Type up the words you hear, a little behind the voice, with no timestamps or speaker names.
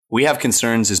We Have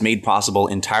Concerns is made possible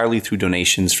entirely through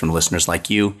donations from listeners like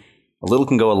you. A little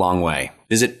can go a long way.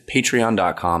 Visit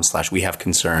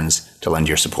patreon.com/wehaveconcerns to lend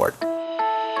your support.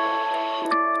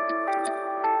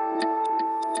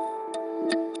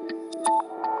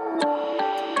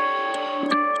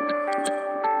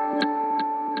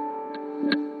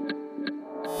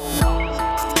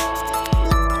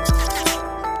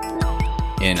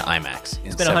 In IMAX.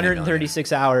 It's been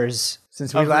 136 hours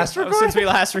since we last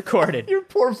recorded. Your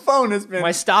poor phone has been...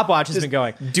 My stopwatch has been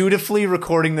going. Dutifully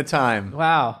recording the time.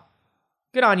 Wow.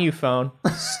 Good on you, phone.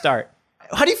 Start.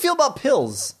 How do you feel about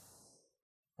pills?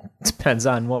 Depends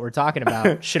on what we're talking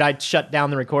about. Should I shut down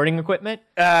the recording equipment?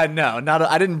 No,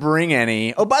 I didn't bring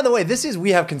any. Oh, by the way, this is We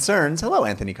Have Concerns. Hello,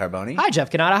 Anthony Carboni. Hi, Jeff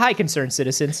Kanata. Hi, concerned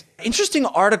citizens. Interesting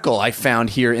article I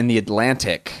found here in The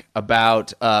Atlantic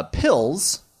about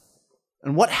pills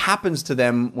and what happens to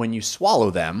them when you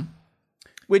swallow them.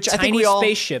 Which I think we all...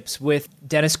 spaceships with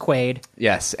Dennis Quaid.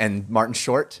 Yes, and Martin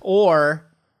Short. Or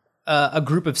a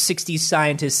group of 60s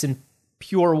scientists in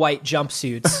pure white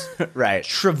jumpsuits. Right.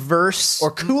 Traverse...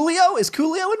 Or Coolio? Is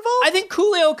Coolio involved? I think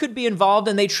Coolio could be involved,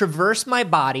 and they traverse my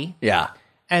body. Yeah.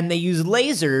 And they use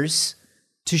lasers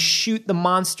to shoot the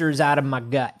monsters out of my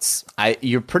guts.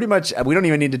 You're pretty much... We don't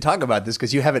even need to talk about this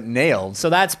because you have it nailed. So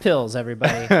that's pills,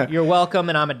 everybody. You're welcome,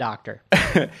 and I'm a doctor.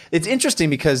 It's interesting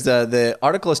because the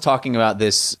article is talking about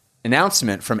this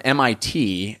announcement from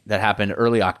MIT that happened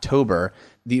early October.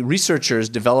 The researchers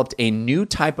developed a new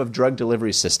type of drug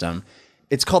delivery system.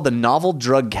 It's called the novel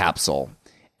drug capsule.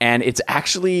 And it's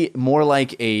actually more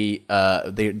like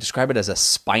they describe it as a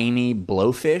spiny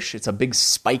blowfish. It's a big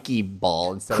spiky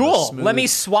ball instead of a smooth... Let me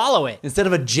swallow it. Instead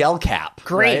of a gel cap.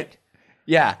 Great. Right?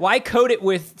 Yeah. Why coat it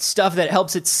with stuff that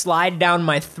helps it slide down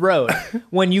my throat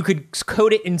when you could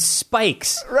coat it in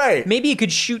spikes? Right. Maybe it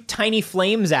could shoot tiny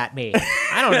flames at me.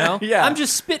 I don't know. Yeah. I'm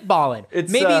just spitballing.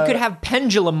 Maybe it could have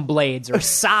pendulum blades or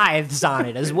scythes on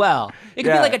it as well. It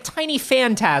could be like a tiny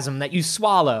phantasm that you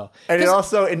swallow. And it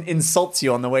also insults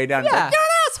you on the way down. Yeah. Like, you're an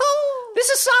asshole! This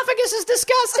esophagus is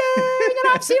disgusting,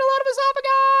 and I've seen a lot of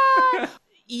esophagus.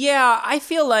 Yeah, I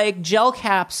feel like gel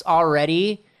caps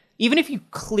already... Even if you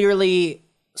clearly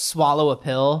swallow a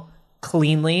pill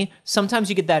cleanly, sometimes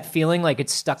you get that feeling like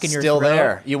it's stuck in your throat. Still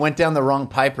there. You went down the wrong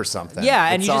pipe or something. Yeah,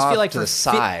 and it's you just feel like to the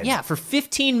side. for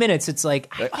 15 minutes, it's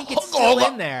like, I think it's still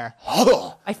in there.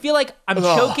 I feel like I'm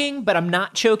choking, but I'm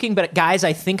not choking. But guys,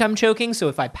 I think I'm choking. So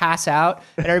if I pass out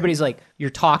and everybody's like,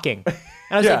 you're talking. And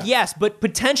I was like, yes, but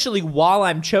potentially while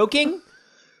I'm choking...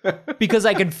 because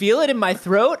I can feel it in my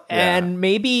throat, and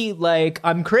maybe like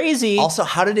I'm crazy. Also,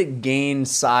 how did it gain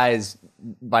size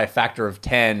by a factor of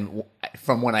 10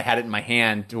 from when I had it in my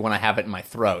hand to when I have it in my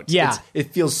throat? Yeah.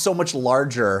 It feels so much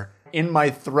larger in my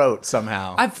throat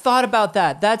somehow. I've thought about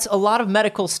that. That's a lot of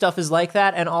medical stuff is like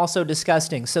that, and also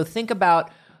disgusting. So think about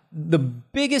the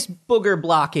biggest booger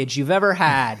blockage you've ever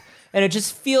had. And it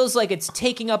just feels like it's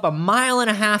taking up 1.5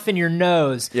 miles in your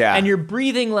nose. Yeah. And you're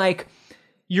breathing like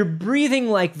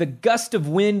the gust of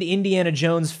wind Indiana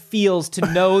Jones feels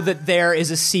to know that there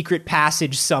is a secret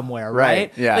passage somewhere,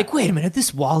 right? Yeah. Like, wait a minute,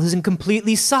 this wall isn't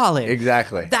completely solid.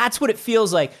 Exactly. That's what it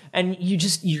feels like. And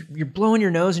you're blowing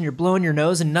your nose and you're blowing your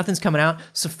nose and nothing's coming out.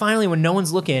 So finally, when no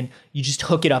one's looking, you just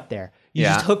hook it up there. You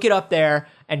just hook it up there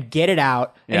and get it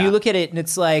out. And you look at it and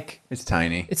it's like... It's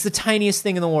tiny. It's the tiniest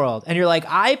thing in the world. And you're like,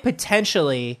 I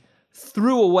potentially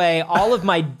threw away all of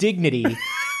my dignity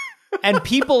and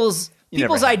people's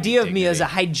idea of me as a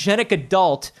hygienic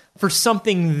adult for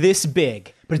something this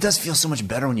big. But it does feel so much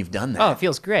better when you've done that. Oh, it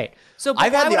feels great. So why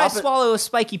would I swallow a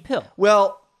spiky pill?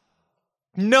 Well...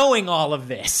 knowing all of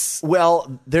this.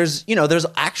 Well, there's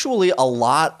actually a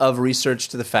lot of research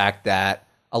to the fact that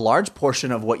a large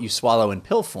portion of what you swallow in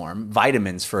pill form,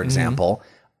 vitamins, for example,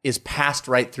 is passed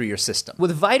right through your system.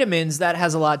 With vitamins, that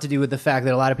has a lot to do with the fact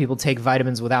that a lot of people take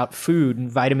vitamins without food, and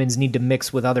vitamins need to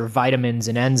mix with other vitamins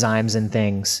and enzymes and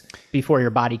things before your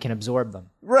body can absorb them.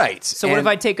 Right. So what if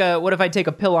I take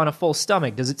a pill on a full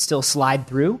stomach? Does it still slide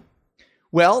through?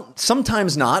 Well,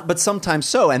 sometimes not, but sometimes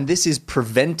so. And this is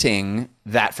preventing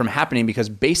that from happening because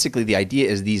basically the idea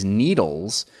is these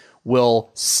needles will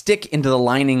stick into the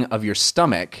lining of your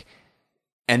stomach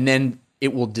and then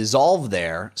it will dissolve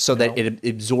there so that it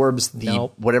absorbs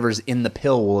whatever's in the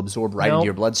pill will absorb right into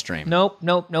your bloodstream. Nope.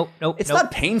 It's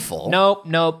not painful. Nope.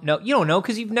 You don't know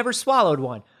because you've never swallowed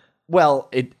one. Well,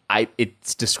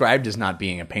 it's described as not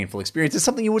being a painful experience. It's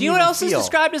something you wouldn't even feel. Do you know what else is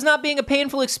described as not being a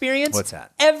painful experience? What's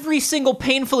that? Every single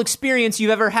painful experience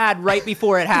you've ever had right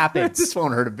before it happens. This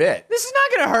won't hurt a bit. This is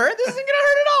not going to hurt. This isn't going to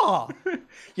hurt at all.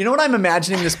 You know what I'm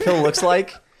imagining this pill looks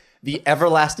like? The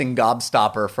everlasting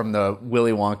gobstopper from the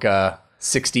Willy Wonka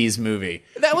 '60s movie.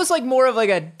 That was like more of like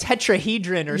a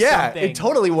tetrahedron or something. Yeah, it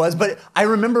totally was. But I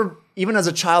remember even as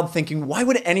a child thinking, why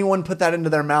would anyone put that into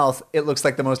their mouth? It looks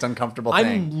like the most uncomfortable thing.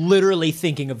 I'm literally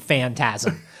thinking of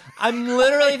Phantasm. I'm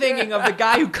literally thinking of the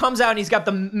guy who comes out and he's got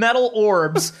the metal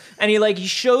orbs and he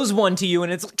shows one to you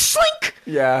and it's like slink.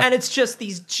 Yeah. And it's just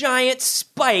these giant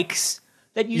spikes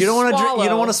that you don't swallow. want to. You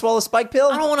don't want to swallow a spike pill?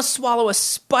 I don't want to swallow a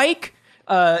spike.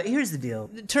 Here's the deal.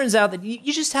 It turns out that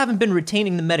you just haven't been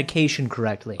retaining the medication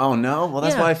correctly. Oh no! Well,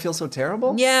 that's Yeah. why I feel so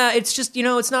terrible. Yeah, it's just,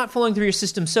 it's not flowing through your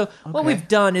system. So what we've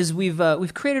done is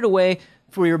we've created a way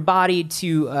for your body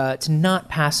to not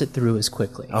pass it through as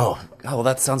quickly. Oh, well,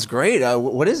 that sounds great.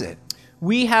 What is it?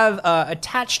 We have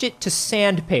attached it to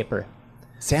sandpaper.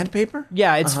 Sandpaper?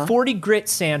 Yeah, it's 40 grit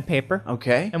sandpaper.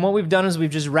 Okay. And what we've done is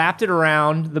we've just wrapped it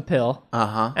around the pill.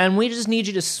 And we just need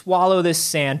you to swallow this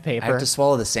sandpaper. I have to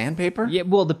swallow the sandpaper? Yeah,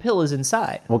 well, the pill is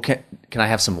inside. Well, can I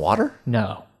have some water?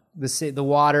 No. The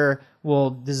water will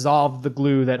dissolve the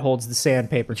glue that holds the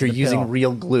sandpaper to You're the using pill.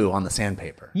 real glue on the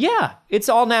sandpaper. Yeah, it's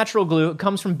all natural glue. It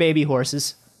comes from baby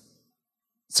horses.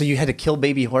 So you had to kill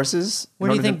baby horses? Where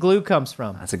do you think glue comes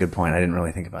from? That's a good point. I didn't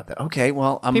really think about that. Okay,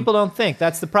 well, People don't think.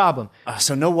 That's the problem.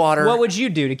 so no water. What would you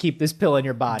do to keep this pill in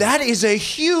your body? That is a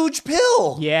huge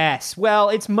pill. Yes. Well,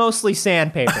 it's mostly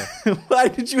sandpaper. Why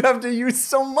did you have to use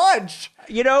so much?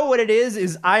 You know what it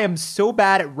is I am so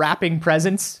bad at wrapping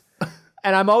presents,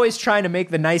 and I'm always trying to make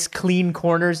the nice clean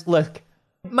corners. Look,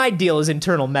 my deal is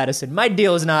internal medicine. My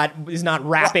deal is not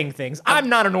wrapping things. I'm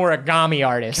not an origami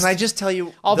artist. Can I just tell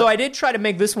you? Although I did try to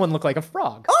make this one look like a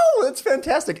frog. Oh, that's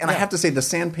fantastic. And I have to say, the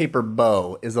sandpaper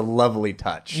bow is a lovely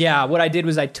touch. Yeah, what I did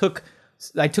was I took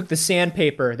the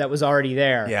sandpaper that was already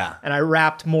there. Yeah. And I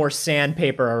wrapped more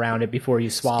sandpaper around it before you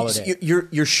swallowed it.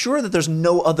 You're sure that there's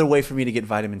no other way for me to get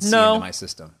vitamin C No. into my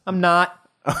system? I'm not.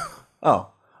 Oh.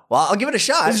 Well, I'll give it a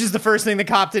shot. This is just the first thing that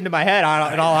popped into my head,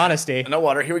 in all honesty. No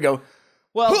water. Here we go.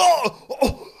 Well,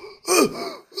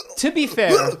 to be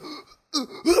fair,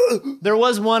 there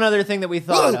was one other thing that we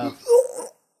thought of.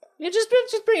 Yeah, just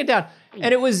bring it down.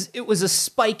 And it was a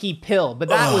spiky pill, but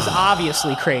that was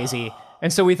obviously crazy.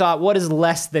 And so we thought, what is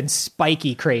less than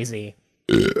spiky crazy?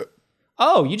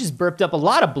 Oh, you just burped up a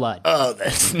lot of blood. Oh,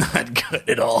 that's not good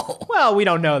at all. Well, we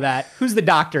don't know that. Who's the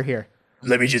doctor here?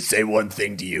 Let me just say one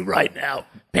thing to you right now.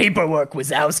 Paperwork,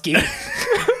 Wazowski.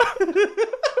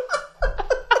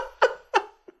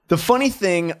 The funny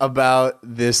thing about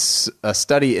this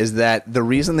study is that the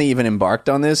reason they even embarked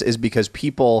on this is because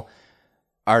people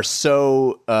are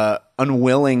so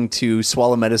unwilling to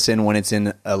swallow medicine when it's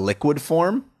in a liquid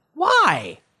form.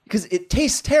 Why? Because it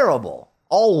tastes terrible.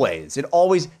 Always. It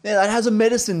has a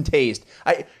medicine taste.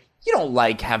 You don't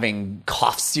like having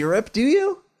cough syrup, do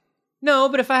you? No,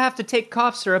 but if I have to take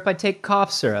cough syrup, I take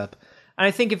cough syrup. And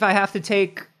I think if I have to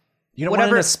take... You don't want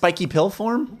it in a spiky pill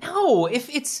form? No, if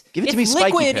spiky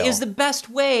liquid pill. is the best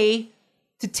way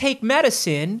to take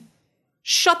medicine,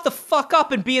 shut the fuck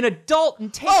up and be an adult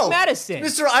and take medicine.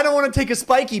 Mister, I don't want to take a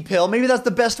spiky pill. Maybe that's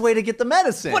the best way to get the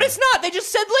medicine. But it's not. They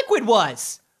just said liquid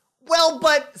was. Well,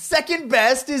 but second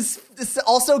best is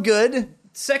also good.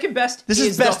 Second best This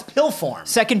is best pill form.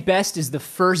 Second best is the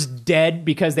first dead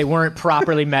because they weren't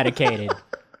properly medicated.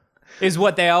 Is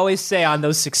what they always say on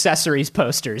those accessories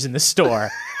posters in the store.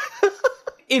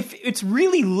 If it's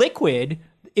really liquid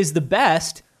is the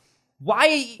best,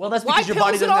 why? Well, that's why because your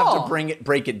body pills at doesn't have all? to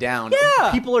break it down.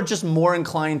 Yeah. People are just more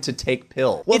inclined to take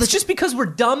pills. Well, it's just because we're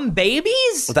dumb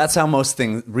babies? Well, that's how most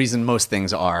things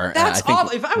are. That's I think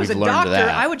awful. If I was a we've learned doctor, that.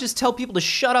 I would just tell people to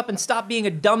shut up and stop being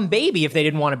a dumb baby if they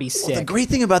didn't want to be sick. The great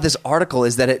thing about this article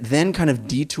is that it then kind of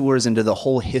detours into the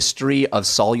whole history of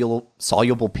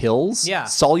soluble pills. Yeah.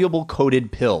 Soluble coated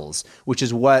pills, which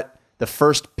is what the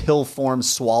first pill form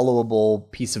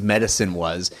swallowable piece of medicine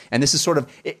was. And this is sort of...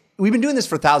 we've been doing this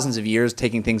for thousands of years,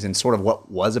 taking things in sort of what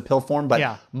was a pill form,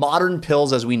 but modern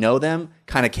pills as we know them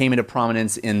kind of came into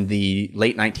prominence in the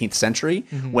late 19th century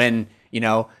when,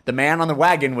 the man on the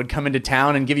wagon would come into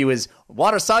town and give you his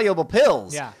water-soluble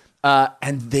pills. Yeah.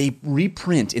 And they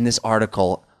reprint in this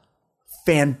article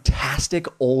fantastic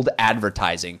old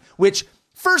advertising, which,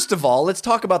 first of all, let's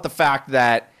talk about the fact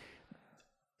that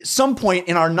some point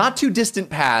in our not too distant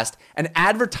past, an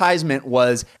advertisement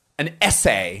was an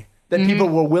essay that people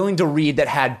were willing to read that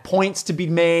had points to be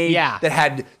made, that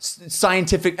had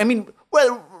scientific...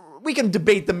 well, we can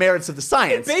debate the merits of the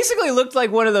science. It basically looked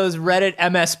like one of those Reddit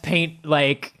MS Paint,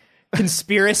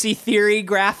 conspiracy theory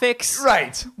graphics.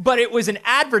 Right. But it was an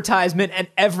advertisement and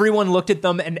everyone looked at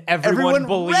them and everyone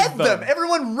believed read them.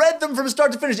 Everyone read them from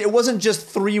start to finish. It wasn't just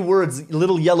 3 words,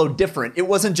 little yellow different. It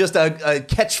wasn't just a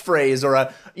catchphrase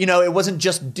or it wasn't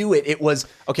just do it. It was,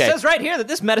 okay. It says right here that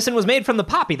this medicine was made from the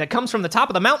poppy that comes from the top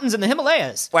of the mountains in the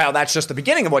Himalayas. Well, that's just the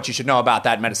beginning of what you should know about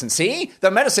that medicine. See,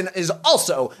 the medicine is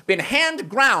also been hand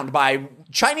ground by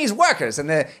Chinese workers in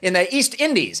the East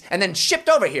Indies and then shipped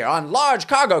over here on large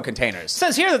cargo containers. It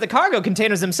says here that the cargo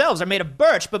containers themselves are made of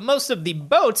birch, but most of the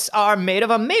boats are made of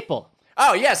a maple.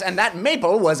 Oh, yes, and that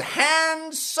maple was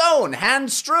hand-sewn,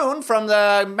 hand-strewn from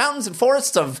the mountains and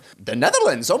forests of the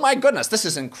Netherlands. Oh, my goodness, this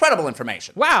is incredible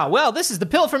information. Wow, well, this is the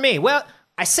pill for me. Well,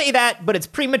 I say that, but it's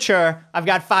premature. I've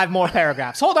got 5 more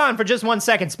paragraphs. Hold on for just 1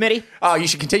 second, Smitty. Oh, you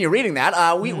should continue reading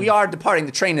that. We are departing.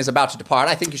 The train is about to depart.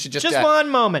 I think you should just... Just 1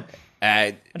 moment.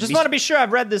 I just want to be sure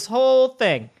I've read this whole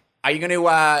thing. Are you going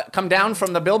to come down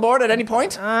from the billboard at any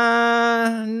point?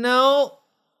 No.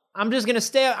 I'm just going to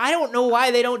stay. I don't know why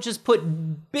they don't just put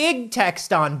big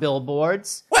text on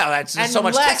billboards. Well, that's and so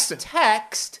much less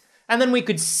text, and then we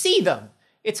could see them.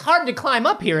 It's hard to climb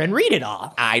up here and read it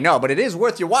all. I know, but it is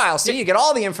worth your while. See, you get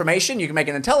all the information. You can make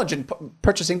an intelligent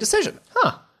purchasing decision.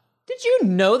 Huh. Did you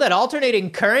know that alternating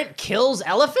current kills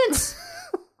elephants?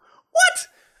 What?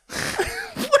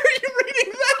 Where are you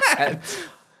reading that?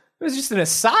 It was just an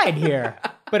aside here,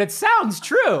 but it sounds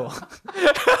true.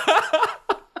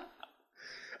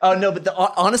 Oh, no, but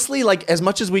honestly, like, as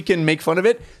much as we can make fun of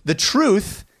it, the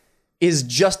truth is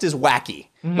just as wacky.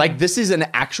 Mm-hmm. Like, this is an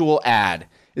actual ad.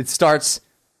 It starts,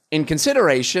 in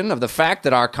consideration of the fact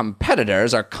that our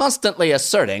competitors are constantly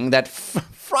asserting that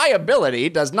friability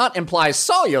does not imply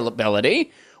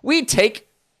solubility, we take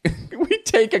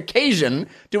occasion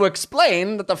to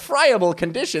explain that the friable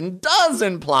condition does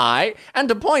imply, and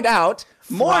to point out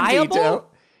more detail.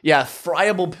 Yeah,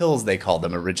 friable pills, they called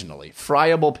them originally.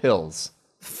 Friable pills.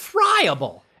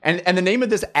 Friable. And the name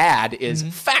of this ad is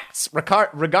Facts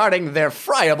Regarding Their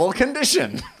Friable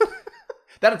Condition.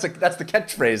 That's the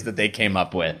catchphrase that they came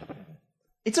up with.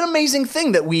 It's an amazing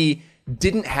thing that we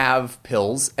didn't have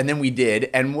pills, and then we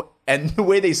did, and the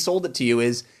way they sold it to you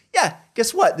is, yeah,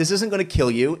 guess what? This isn't going to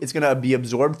kill you. It's going to be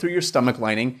absorbed through your stomach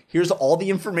lining. Here's all the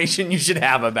information you should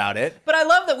have about it. But I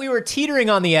love that we were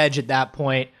teetering on the edge at that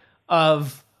point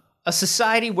of a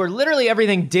society where literally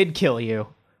everything did kill you.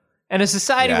 And a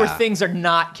society where things are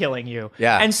not killing you.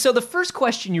 Yeah. And so the first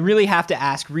question you really have to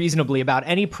ask reasonably about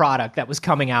any product that was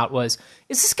coming out was,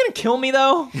 is this going to kill me,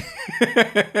 though?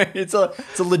 It's a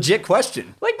legit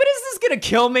question. Like, but is this going to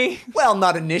kill me? Well,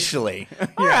 not initially.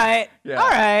 All right. Yeah. All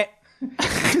right.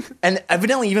 And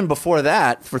evidently, even before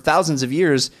that, for thousands of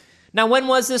years... Now, when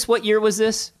was this? What year was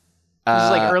this? This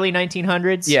was like early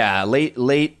 1900s? Yeah, late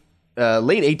 1800s,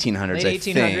 Late 1800s. I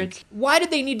think. Why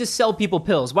did they need to sell people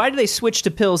pills? Why did they switch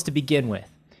to pills to begin with?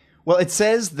 Well, it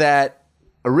says that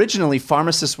originally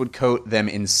pharmacists would coat them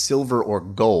in silver or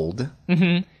gold.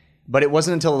 Mm-hmm. But it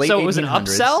wasn't until the late 1800s. So it was an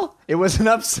upsell? It was an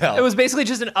upsell. It was basically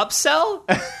just an upsell?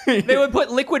 They would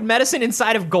put liquid medicine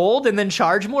inside of gold and then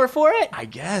charge more for it? I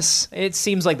guess. It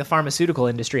seems like the pharmaceutical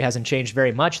industry hasn't changed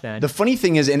very much then. The funny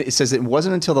thing is, and it says it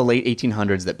wasn't until the late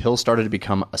 1800s that pills started to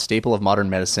become a staple of modern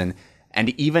medicine, and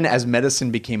even as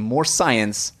medicine became more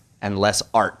science and less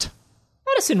art.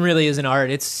 Medicine really is an art.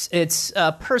 It's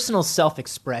personal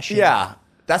self-expression. Yeah.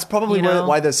 That's probably You know?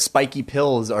 why the spiky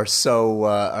pills are so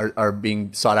are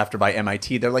being sought after by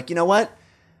MIT. They're like, you know what?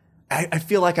 I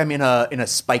feel like I'm in a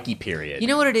spiky period. You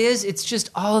know what it is? It's just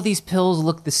all of these pills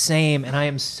look the same, and I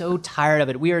am so tired of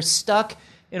it. We are stuck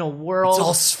in a world. It's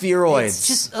all spheroids. It's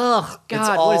just, God,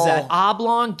 what is that?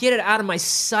 Oblong? Get it out of my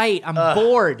sight. I'm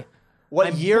bored. What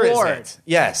I'm year bored. is it?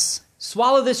 Yes.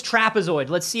 Swallow this trapezoid.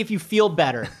 Let's see if you feel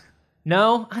better.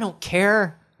 No, I don't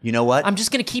care. You know what? I'm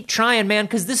just going to keep trying, man,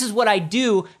 because this is what I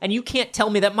do, and you can't tell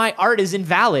me that my art is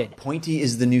invalid. Pointy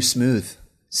is the new smooth.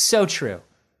 So true.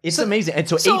 It's amazing. And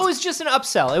so it was just an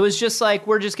upsell. It was just like,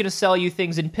 we're just going to sell you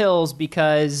things in pills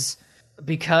because?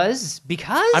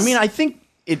 I mean, I think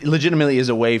it legitimately is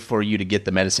a way for you to get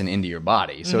the medicine into your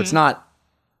body. So it's not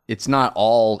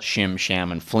all shim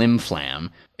sham and flim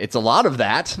flam. It's a lot of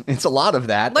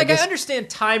that. Like, I understand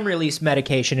time-release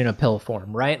medication in a pill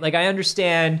form, right? Like, I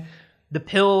understand the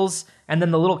pills and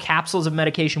then the little capsules of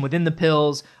medication within the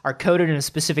pills are coated in a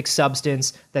specific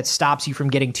substance that stops you from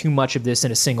getting too much of this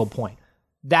in a single point.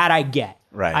 That I get.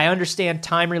 Right. I understand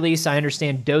time release. I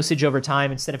understand dosage over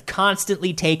time instead of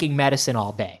constantly taking medicine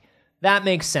all day. That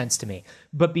makes sense to me.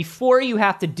 But before you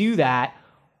have to do that,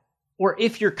 or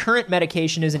if your current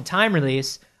medication isn't time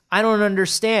release, I don't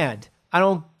understand. I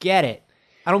don't get it.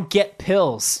 I I don't get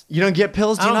pills. You don't get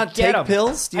pills? Do you I don't not get take 'em.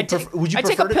 pills? Do you would you I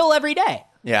take prefer a pill every day.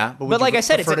 Yeah, but, But like I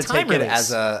said, it's a prefer to time take it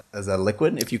release. as a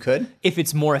liquid if you could. If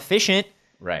it's more efficient.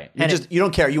 Right. And You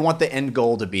don't care. You want the end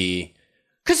goal to be.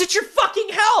 Because it's your fucking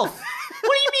health. What do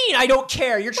you mean? I don't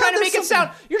care. You're trying to make it sound.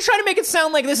 You're trying to make it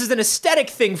sound like this is an aesthetic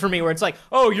thing for me, where it's like,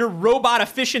 oh, your robot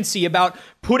efficiency about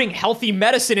putting healthy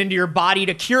medicine into your body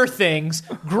to cure things.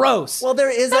 Gross. Well, there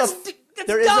is That's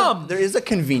dumb. there is a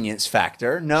convenience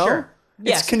factor. No, Sure.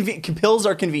 It's Yes. pills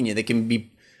are convenient. They can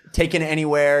be taken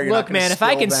anywhere. You're Look, not gonna man, if I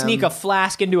spill can them. sneak a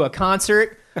flask into a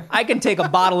concert, I can take a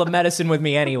bottle of medicine with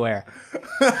me anywhere.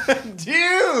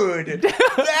 Dude,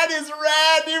 that is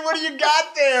rad, dude. What do you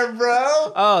got there,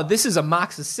 bro? Oh, this is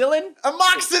amoxicillin.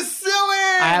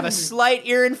 Amoxicillin. I have a slight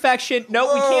ear infection.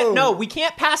 No, we can't. Whoa. No, we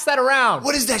can't pass that around.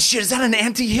 What is that shit? Is that an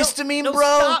antihistamine, No, bro?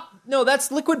 stop. No,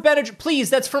 that's liquid Benadryl. Please,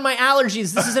 that's for my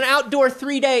allergies. This is an outdoor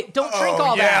 3-day. Don't drink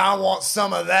all that. I want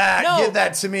some of that. No. Give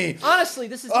that to me. Honestly,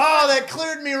 this is. Oh, that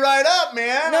cleared me right up,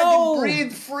 man. I No. can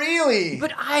breathe freely.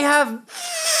 But I have.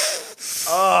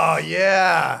 Oh,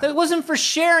 yeah. That wasn't for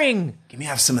sharing.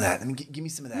 Have some of that. Let me give me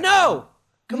some of that. No.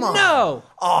 Come on. No.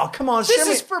 Oh, come on. This share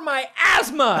me- is for my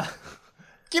asthma.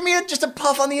 Give me just a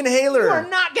puff on the inhaler. We're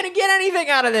not gonna get anything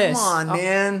out of this. Come on,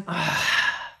 man.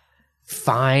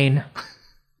 Fine.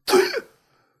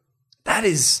 That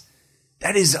is.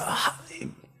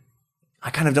 I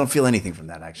kind of don't feel anything from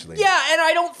that, actually. Yeah, and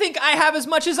I don't think I have as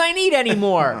much as I need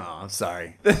anymore. Oh, I'm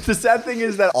sorry. The sad thing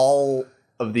is that all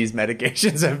of these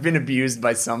medications have been abused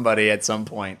by somebody at some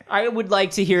point. I would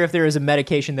like to hear if there is a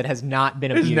medication that has not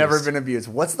been abused. It's never been abused.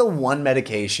 What's the one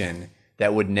medication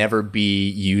that would never be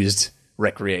used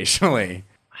recreationally?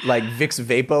 Like Vicks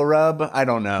VapoRub? I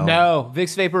don't know. No,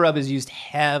 Vicks VapoRub is used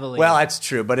heavily. Well, that's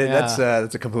true, but that's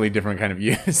a completely different kind of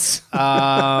use.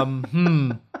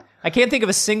 I can't think of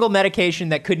a single medication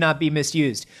that could not be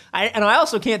misused. And I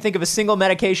also can't think of a single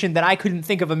medication that I couldn't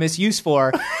think of a misuse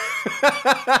for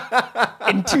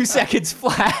in 2 seconds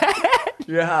flat.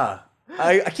 Yeah.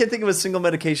 I can't think of a single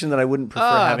medication that I wouldn't prefer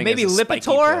having maybe as a spiky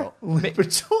Lipitor? pill.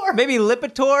 Lipitor? Maybe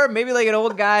Lipitor, maybe like an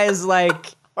old guy's like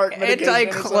Heart medication or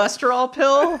anti-cholesterol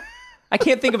pill. I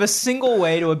can't think of a single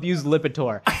way to abuse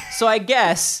Lipitor. So I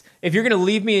guess if you're going to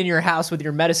leave me in your house with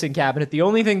your medicine cabinet, the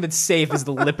only thing that's safe is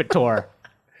the Lipitor.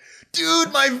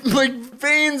 Dude, my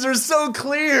veins are so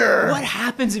clear. What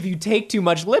happens if you take too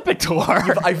much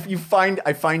Lipitor?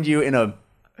 I find you in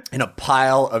a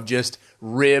pile of just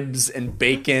ribs and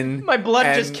bacon. My blood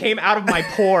and just came out of my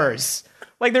pores.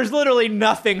 Like there's literally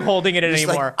nothing holding it it's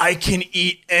anymore. like, I can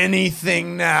eat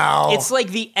anything now. It's like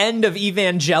the end of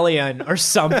Evangelion or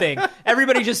something.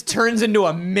 Everybody just turns into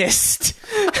a mist.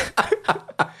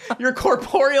 Your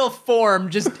corporeal form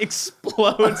just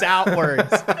explodes outwards.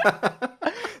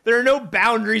 There are no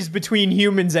boundaries between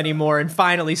humans anymore, and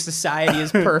finally society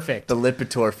is perfect. the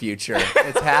Lipitor future.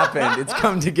 It's happened. It's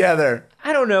come together.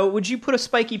 I don't know. Would you put a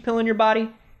spiky pill in your body?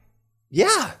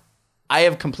 Yeah. I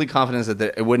have complete confidence that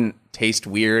it wouldn't taste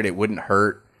weird. It wouldn't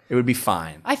hurt. It would be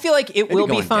fine. I feel like it will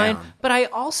be going fine, down. but I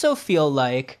also feel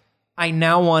like I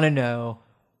now want to know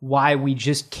why we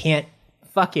just can't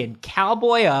fucking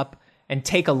cowboy up and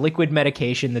take a liquid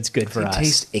medication that's good for They us.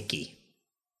 taste icky.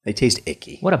 They taste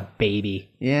icky. What a baby.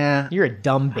 Yeah. You're a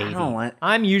dumb baby. don't want-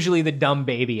 I'm usually the dumb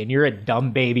baby, and you're a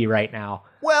dumb baby right now.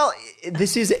 Well,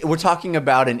 we're talking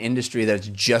about an industry that's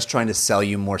just trying to sell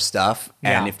you more stuff.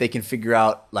 And Yeah. if they can figure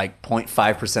out like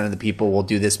 0.5% of the people will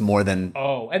do this more than.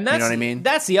 Oh, and that's know what I mean?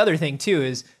 That's the other thing too,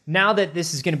 is now that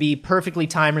this is going to be perfectly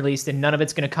time released and none of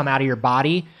it's going to come out of your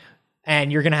body,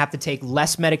 and you're going to have to take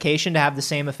less medication to have the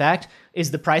same effect, is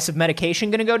the price of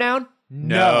medication going to go down?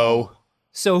 No.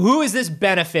 So who is this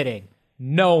benefiting?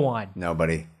 No one.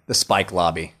 Nobody. The Spike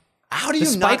lobby. How do The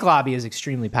you spike not? lobby is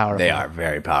extremely powerful. They are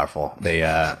very powerful. They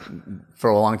for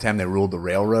a long time they ruled the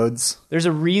railroads. There's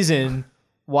a reason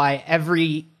why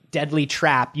every deadly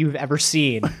trap you've ever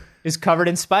seen is covered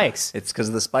in spikes. It's because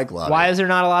of the Spike lobby. Why is there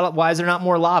not why is there not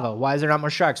more lava? Why is there not more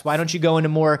sharks? Why don't you go into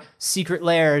more secret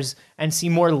lairs and see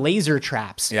more laser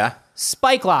traps? Yeah.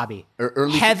 Spike lobby.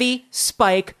 Early- Heavy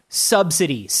spike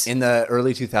subsidies. In the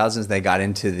early 2000s, they got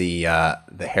into the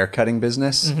haircutting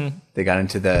business. They got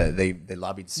into they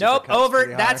lobbied. Mm-hmm. Nope, Supercuts over.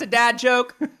 pretty That's a hard. dad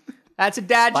joke. That's a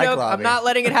dad Spike joke. lobby. I'm not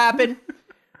letting it happen.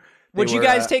 Would you were,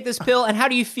 guys take this pill? And how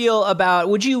do you feel about?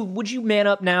 Would you man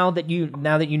up now that you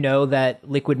know that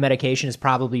liquid medication is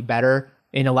probably better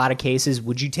in a lot of cases?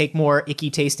 Would you take more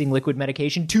icky tasting liquid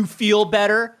medication to feel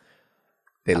better?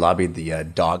 They lobbied the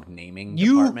dog naming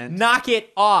You department. knock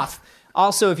it off.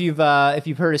 Also, if you've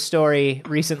heard a story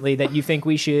recently that you think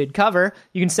we should cover,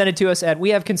 you can send it to us at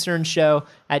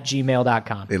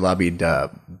wehaveconcernshow@gmail.com. They lobbied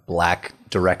black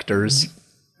directors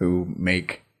who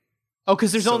make Oh,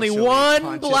 because there's only socially one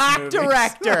conscious black movies.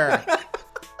 director.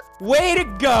 Way to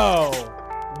go.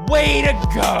 Way to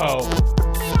go.